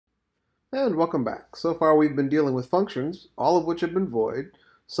And welcome back. So far we've been dealing with functions, all of which have been void,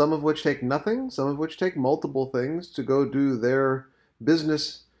 some of which take nothing, some of which take multiple things to go do their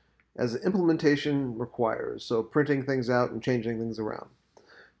business as implementation requires. So printing things out and changing things around.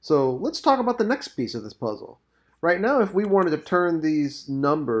 So let's talk about the next piece of this puzzle. Right now, if we wanted to turn these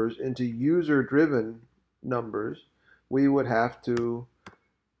numbers into user-driven numbers, we would have to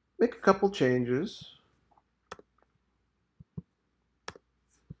make a couple changes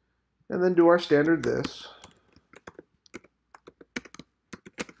and then do our standard this.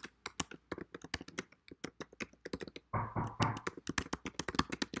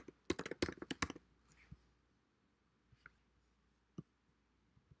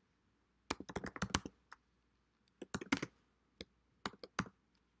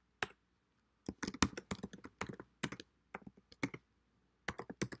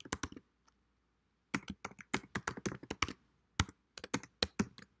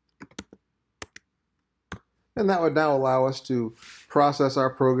 And that would now allow us to process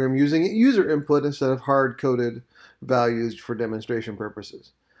our program using user input instead of hard-coded values for demonstration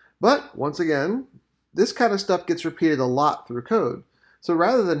purposes. But once again, this kind of stuff gets repeated a lot through code. So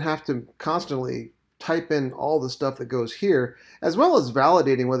rather than have to constantly type in all the stuff that goes here, as well as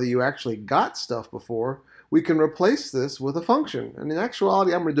validating whether you actually got stuff before, we can replace this with a function. And in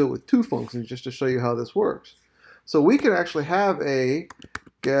actuality, I'm going to do it with two functions just to show you how this works. So we can actually have a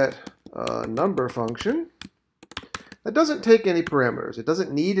get number function that doesn't take any parameters. It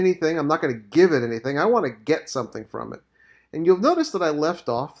doesn't need anything. I'm not going to give it anything. I want to get something from it. And you'll notice that I left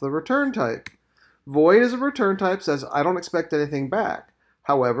off the return type. Void as a return type says I don't expect anything back.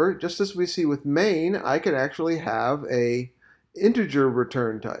 However, just as we see with main, I can actually have a integer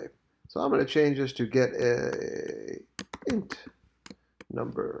return type. So I'm going to change this to get a int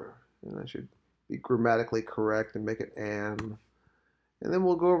number. And I should be grammatically correct and make it am. And then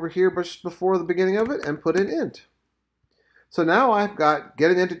we'll go over here just before the beginning of it and put in int. So now I've got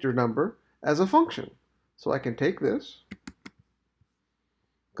get an integer number as a function. So I can take this,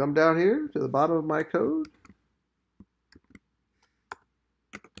 come down here to the bottom of my code,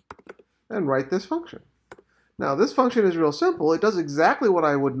 and write this function. Now this function is real simple. It does exactly what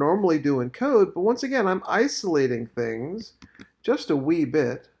I would normally do in code, but once again, I'm isolating things just a wee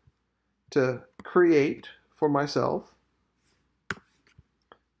bit to create for myself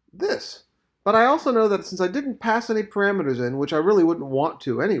this. But I also know that since I didn't pass any parameters in, which I really wouldn't want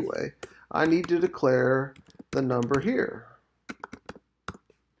to anyway, I need to declare the number here.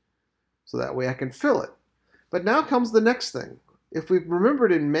 So that way I can fill it. But now comes the next thing. If we've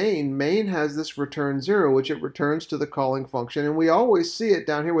remembered in main, main has this return 0, which it returns to the calling function, and we always see it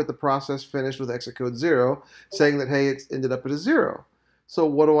down here with the process finished with exit code 0, saying that, hey, it's ended up at a 0. So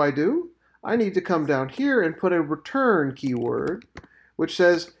what do? I need to come down here and put a return keyword, which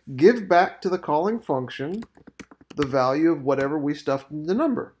says give back to the calling function the value of whatever we stuffed in the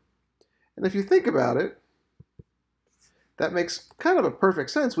number. And if you think about it, that makes kind of a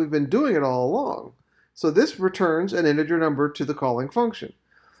perfect sense. We've been doing it all along. So this returns an integer number to the calling function.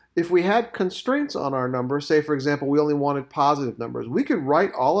 If we had constraints on our number, say for example we only wanted positive numbers, we could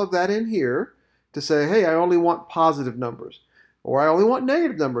write all of that in here to say, hey, I only want positive numbers. Or I only want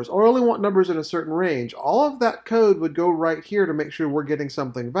negative numbers, or I only want numbers in a certain range. All of that code would go right here to make sure we're getting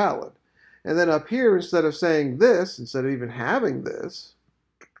something valid. And then up here, instead of saying this, instead of even having this,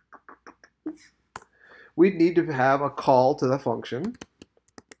 we'd need to have a call to the function,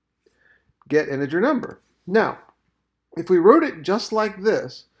 get integer number. Now, if we wrote it just like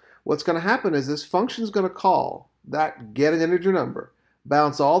this, what's going to happen is this function is going to call that get an integer number,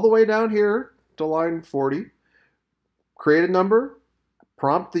 bounce all the way down here to line 40, create a number,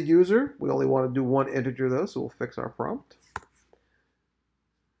 prompt the user. We only want to do one integer though, so we'll fix our prompt.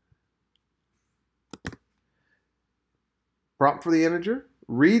 Prompt for the integer,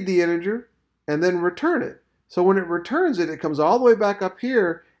 read the integer, and then return it. So when it returns it, it comes all the way back up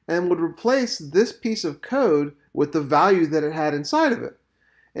here and would replace this piece of code with the value that it had inside of it.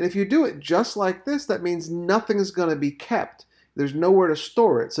 And if you do it just like this, that means nothing is going to be kept. There's nowhere to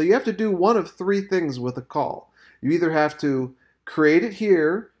store it. So you have to do one of three things with a call. You either have to create it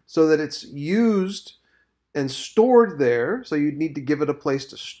here so that it's used and stored there, so you'd need to give it a place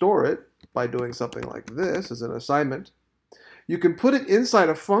to store it by doing something like this as an assignment. You can put it inside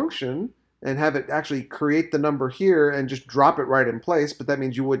a function and have it actually create the number here and just drop it right in place, but that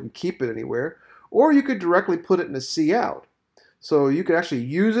means you wouldn't keep it anywhere. Or you could directly put it in a cout. So you could actually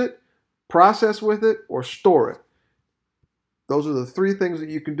use it, process with it, or store it. Those are the three things that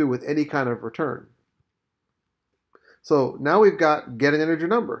you can do with any kind of return. So now we've got get an integer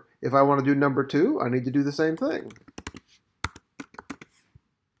number. If I want to do number 2, I need to do the same thing.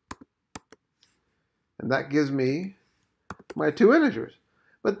 And that gives me my two integers.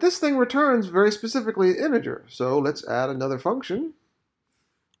 But this thing returns very specifically integer. So let's add another function.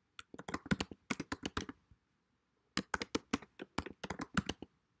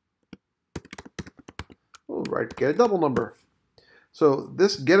 We'll write get a double number. So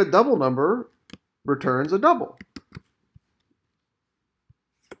this get a double number returns a double.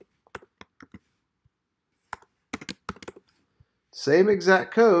 Same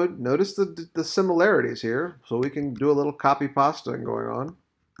exact code. Notice the similarities here. So we can do a little copy pasta going on.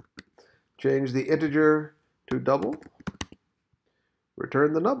 Change the integer to double.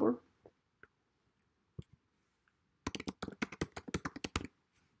 Return the number.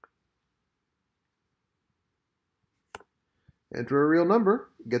 Enter a real number,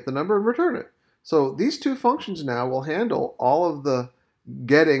 get the number, and return it. So these two functions now will handle all of the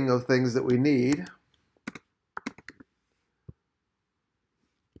getting of things that we need.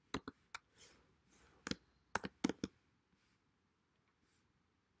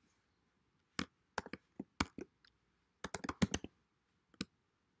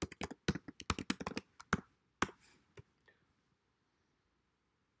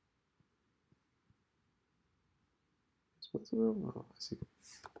 Oh, I see.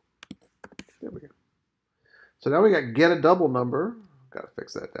 There we go. So now we got get a double number. Got to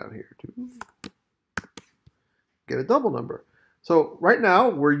fix that down here too. Get a double number. So right now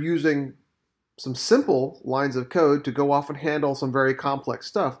we're using some simple lines of code to go off and handle some very complex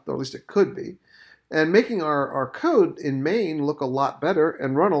stuff, or at least it could be, and making our code in main look a lot better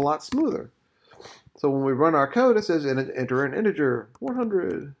and run a lot smoother. So when we run our code, it says enter an integer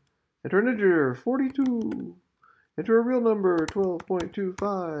 100, enter an integer 42. Enter a real number,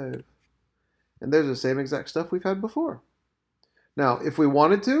 12.25. And there's the same exact stuff we've had before. Now, if we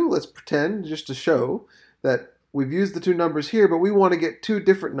wanted to, let's pretend, just to show, that we've used the two numbers here, but we want to get two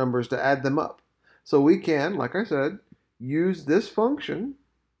different numbers to add them up. So we can, like I said, use this function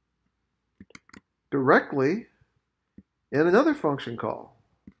directly in another function call,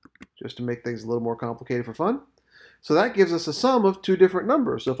 just to make things a little more complicated for fun. So that gives us a sum of two different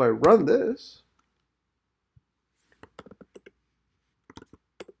numbers. So if I run this,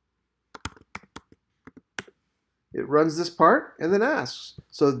 it runs this part and then asks.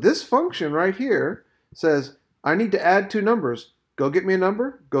 So this function right here says, I need to add two numbers. Go get me a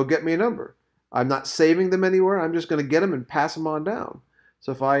number. Go get me a number. I'm not saving them anywhere. I'm just going to get them and pass them on down.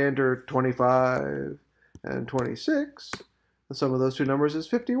 So if I enter 25 and 26, the sum of those two numbers is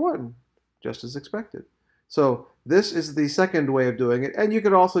 51, just as expected. So this is the second way of doing it. And you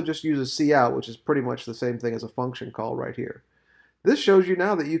could also just use a cout, which is pretty much the same thing as a function call right here. This shows you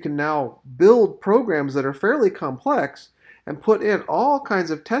now that you can now build programs that are fairly complex and put in all kinds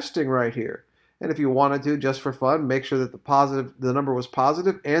of testing right here. And if you wanted to, just for fun, make sure that the number was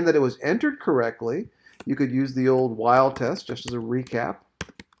positive and that it was entered correctly, you could use the old while test just as a recap.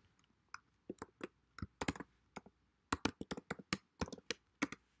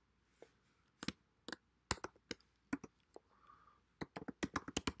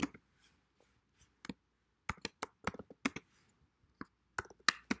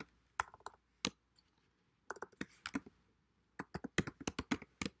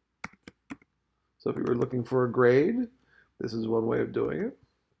 So if you were looking for a grade, this is one way of doing it.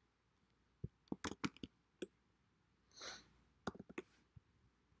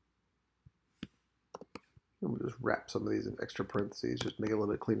 And we'll just wrap some of these in extra parentheses, just make it a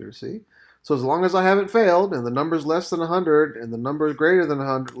little bit cleaner to see. So as long as I haven't failed, and the number's less than 100, and the number is greater than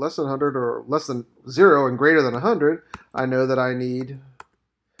 100, less than 100, or less than 0 and greater than 100, I know that I need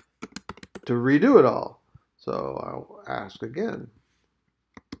to redo it all. So I'll ask again.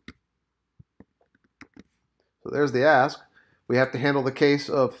 So there's the ask. We have to handle the case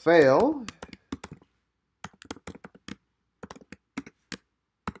of fail.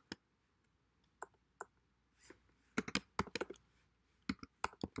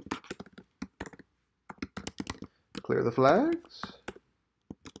 Clear the flags.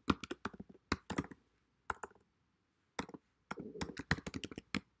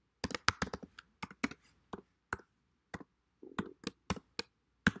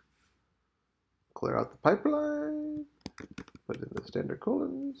 Clear out the pipeline, put in the standard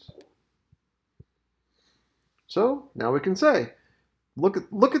colons. So now we can say, look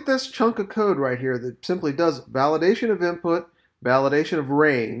at this chunk of code right here that simply does validation of input, validation of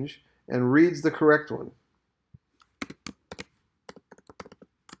range, and reads the correct one.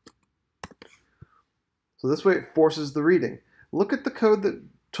 So this way it forces the reading. Look at the code that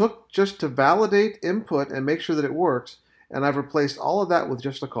took just to validate input and make sure that it works, and I've replaced all of that with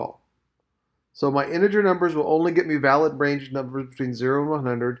just a call. So my integer numbers will only get me valid range numbers between 0 and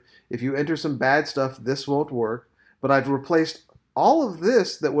 100. If you enter some bad stuff, this won't work. But I've replaced all of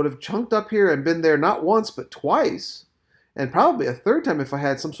this that would have chunked up here and been there not once but twice, and probably a third time if I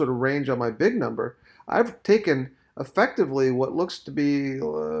had some sort of range on my big number. I've taken effectively what looks to be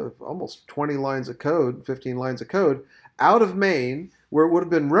almost 20 lines of code, 15 lines of code, out of main where it would have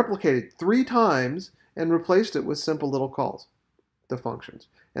been replicated 3 times and replaced it with simple little calls to functions.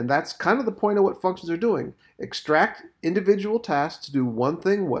 And that's kind of the point of what functions are doing. Extract individual tasks to do one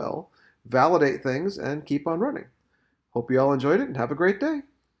thing well, validate things, and keep on running. Hope you all enjoyed it and have a great day.